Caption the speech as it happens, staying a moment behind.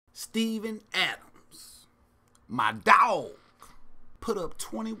Steven Adams, my dog, put up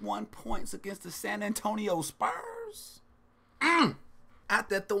 21 points against the San Antonio Spurs. Out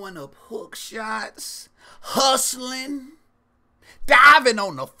there throwing up hook shots, hustling, diving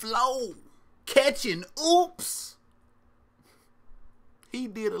on the floor, catching oops. He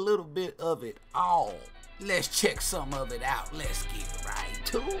did a little bit of it all. Let's check some of it out. Let's get right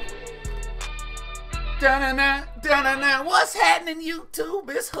to it. Da-na-na, da-na-na. What's happening, YouTube?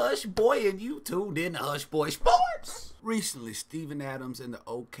 It's Hush Boy and YouTube in the Hush Boy Sports. Recently, Steven Adams and the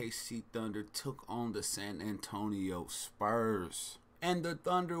OKC Thunder took on the San Antonio Spurs. And the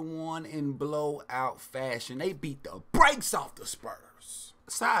Thunder won in blowout fashion. They beat the brakes off the Spurs.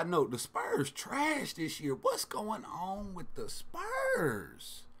 Side note, the Spurs trash this year. What's going on with the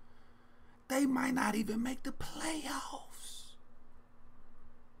Spurs? They might not even make the playoffs.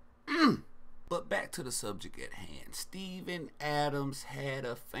 But back to the subject at hand. Steven Adams had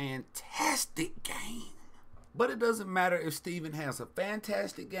a fantastic game. But it doesn't matter if Steven has a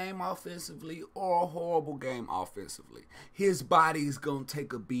fantastic game offensively or a horrible game offensively. His body's going to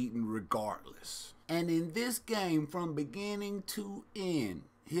take a beating regardless. And in this game, from beginning to end,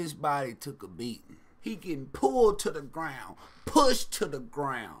 his body took a beating. He getting pulled to the ground, pushed to the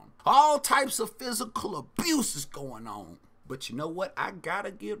ground. All types of physical abuse is going on. But you know what? I got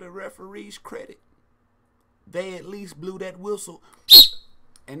to give the referees credit. They at least blew that whistle.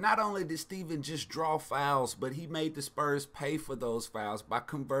 And not only did Steven just draw fouls, but he made the Spurs pay for those fouls by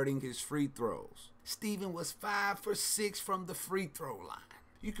converting his free throws. Steven was 5 for 6 from the free throw line.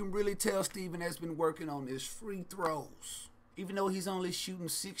 You can really tell Steven has been working on his free throws. Even though he's only shooting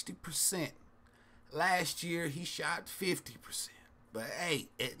 60%. Last year, he shot 50%. But hey,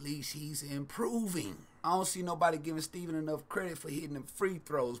 at least he's improving. I don't see nobody giving Steven enough credit for hitting them free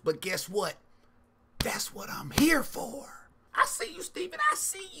throws. But guess what? That's what I'm here for. I see you, Steven. I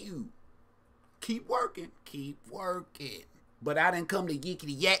see you. Keep working. Keep working. But I didn't come to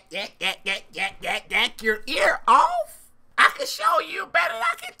yickety yak, yak, yak, yak, yak, yak, yak your ear off. I can show you better than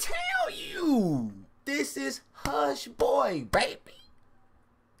I can tell you. This is Hush Boy, baby.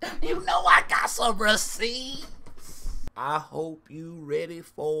 You know I got some receipts. I hope you ready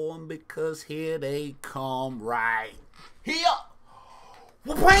for them because here they come right here.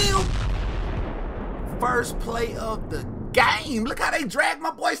 Wham! First play of the game. Look how they dragged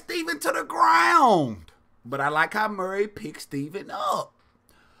my boy Steven to the ground. But I like how Murray picked Steven up.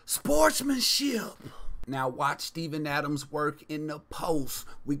 Sportsmanship. Now watch Steven Adams work in the post.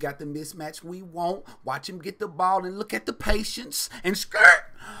 We got the mismatch we want. Watch him get the ball and look at the patience and skirt.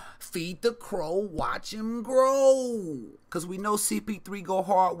 Feed the crow, watch him grow. Because we know CP3 go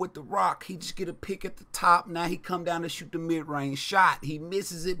hard with the rock. He just get a pick at the top. Now he come down to shoot the mid-range shot. He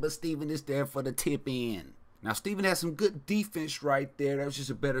misses it, but Steven is there for the tip in. Now, Steven has some good defense right there. That was just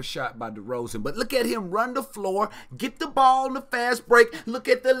a better shot by DeRozan. But look at him run the floor, get the ball in the fast break. Look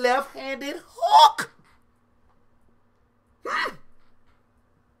at the left-handed hook.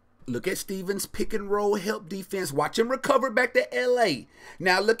 Look at Steven's pick and roll help defense. Watch him recover back to LA.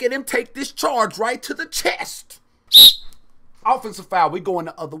 Now look at him take this charge right to the chest. Offensive foul. We going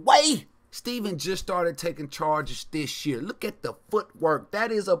the other way. Steven just started taking charges this year. Look at the footwork.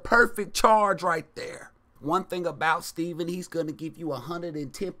 That is a perfect charge right there. One thing about Steven, he's going to give you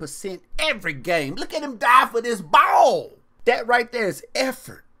 110% every game. Look at him dive for this ball. That right there is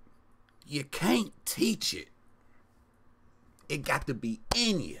effort. You can't teach it. It got to be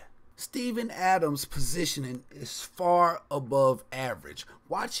in you. Steven Adams' positioning is far above average.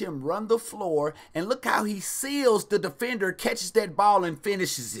 Watch him run the floor and look how he seals the defender, catches that ball and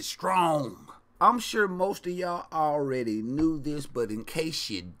finishes it strong. I'm sure most of y'all already knew this, but in case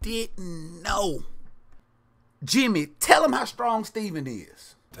you didn't know, Jimmy, tell him how strong Steven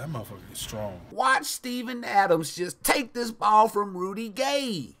is. That motherfucker is strong. Watch Steven Adams just take this ball from Rudy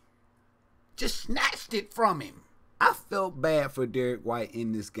Gay. Just snatched it from him. I felt bad for Derek White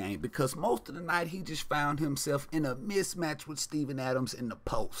in this game because most of the night he just found himself in a mismatch with Steven Adams in the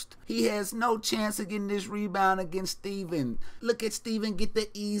post. He has no chance of getting this rebound against Steven. Look at Steven get the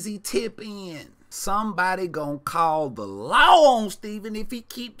easy tip in. Somebody gonna call the law on Steven if he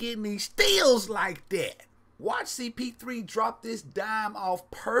keep getting these steals like that. Watch CP3 drop this dime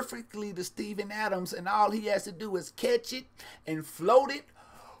off perfectly to Steven Adams, and all he has to do is catch it and float it.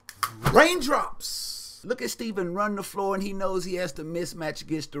 Raindrops. Look at Steven run the floor, and he knows he has to mismatch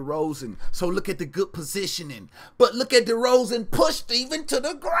against DeRozan. So look at the good positioning. But look at DeRozan push Steven to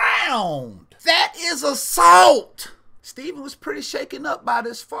the ground. That is assault. Steven was pretty shaken up by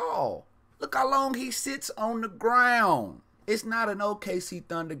this fall. Look how long he sits on the ground. It's not an OKC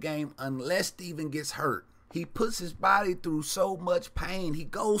Thunder game unless Steven gets hurt. He puts his body through so much pain. He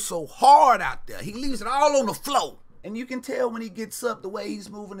goes so hard out there. He leaves it all on the floor. And you can tell when he gets up the way he's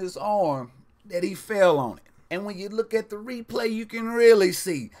moving his arm that he fell on it. And when you look at the replay, you can really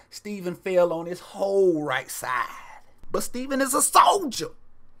see Steven fell on his whole right side. But Steven is a soldier.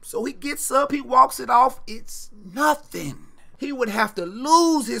 So he gets up, he walks it off. It's nothing. He would have to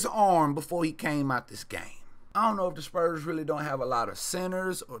lose his arm before he came out this game. I don't know if the Spurs really don't have a lot of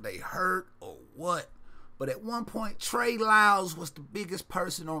centers or they hurt or what. But at one point, Trey Lyles was the biggest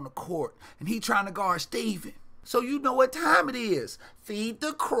person on the court. And he trying to guard Steven. So you know what time it is. Feed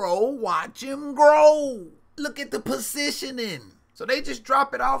the crow, watch him grow. Look at the positioning. So they just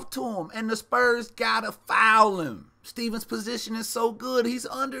drop it off to him, and the Spurs gotta foul him. Steven's position is so good, he's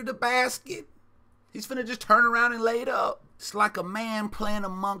under the basket. He's finna just turn around and lay it up. It's like a man playing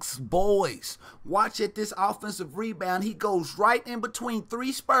amongst boys. Watch at this offensive rebound. He goes right in between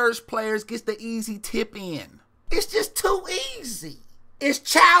 3 Spurs players, gets the easy tip in. It's just too easy. It's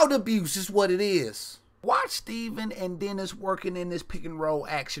child abuse is what it is. Watch Steven and Dennis working in this pick and roll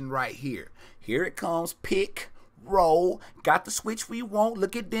action right here. Here it comes, pick, roll, got the switch we want.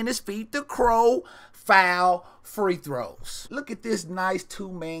 Look at Dennis, feed the crow, foul, free throws. Look at this nice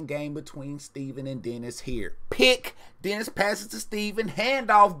 2-man game between Steven and Dennis here. Pick, Dennis passes to Steven,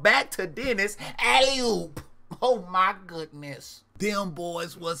 handoff back to Dennis, alley-oop. Oh my goodness. Them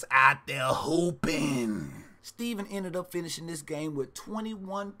boys was out there hooping. Steven ended up finishing this game with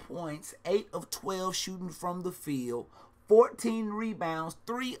 21 points, 8 of 12 shooting from the field, 14 rebounds,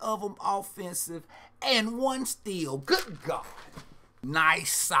 3 of them offensive, and 1 steal. Good God.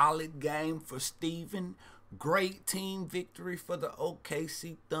 Nice, solid game for Steven. Great team victory for the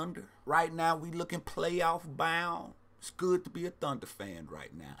OKC Thunder. Right now, we looking playoff bound. It's good to be a Thunder fan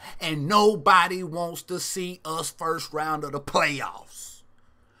right now. And nobody wants to see us first round of the playoffs.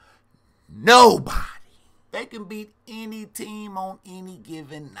 Nobody. They can beat any team on any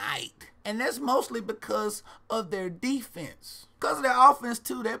given night. And that's mostly because of their defense. Because of their offense,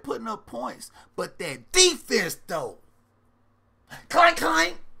 too, they're putting up points. But their defense, though. Clank,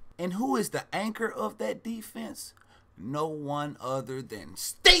 clank. And who is the anchor of that defense? No one other than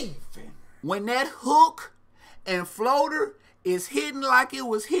Steven. When that hook and floater is hitting like it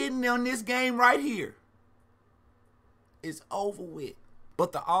was hitting on this game right here, it's over with.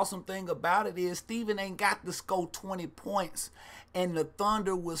 But the awesome thing about it is Steven ain't got to score 20 points and the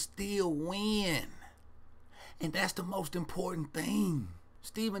Thunder will still win. And that's the most important thing.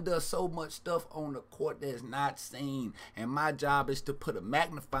 Steven does so much stuff on the court that's not seen. And my job is to put a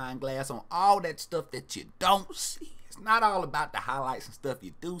magnifying glass on all that stuff that you don't see. It's not all about the highlights and stuff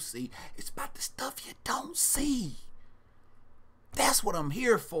you do see. It's about the stuff you don't see. That's what I'm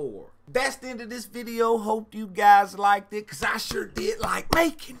here for. That's the end of this video. Hope you guys liked it, because I sure did like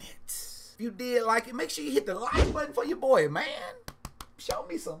making it. If you did like it, make sure you hit the like button for your boy, man. Show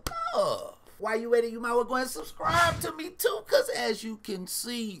me some love. While you waiting, you might well go and subscribe to me too, because as you can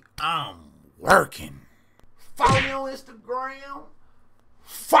see, I'm working. Follow me on Instagram.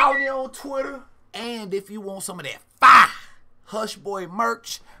 Follow me on Twitter. And if you want some of that fire Hush Boy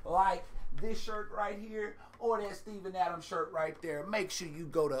merch, like this shirt right here, or that Steven Adams shirt right there, make sure you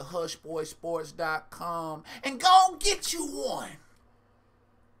go to hushboysports.com and go get you one.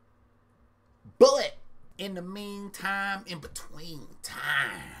 But in the meantime, in between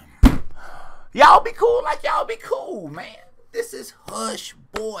time, y'all be cool like y'all be cool, man. This is Hush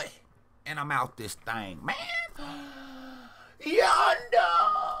Boy, and I'm out this thing, man. Yonder.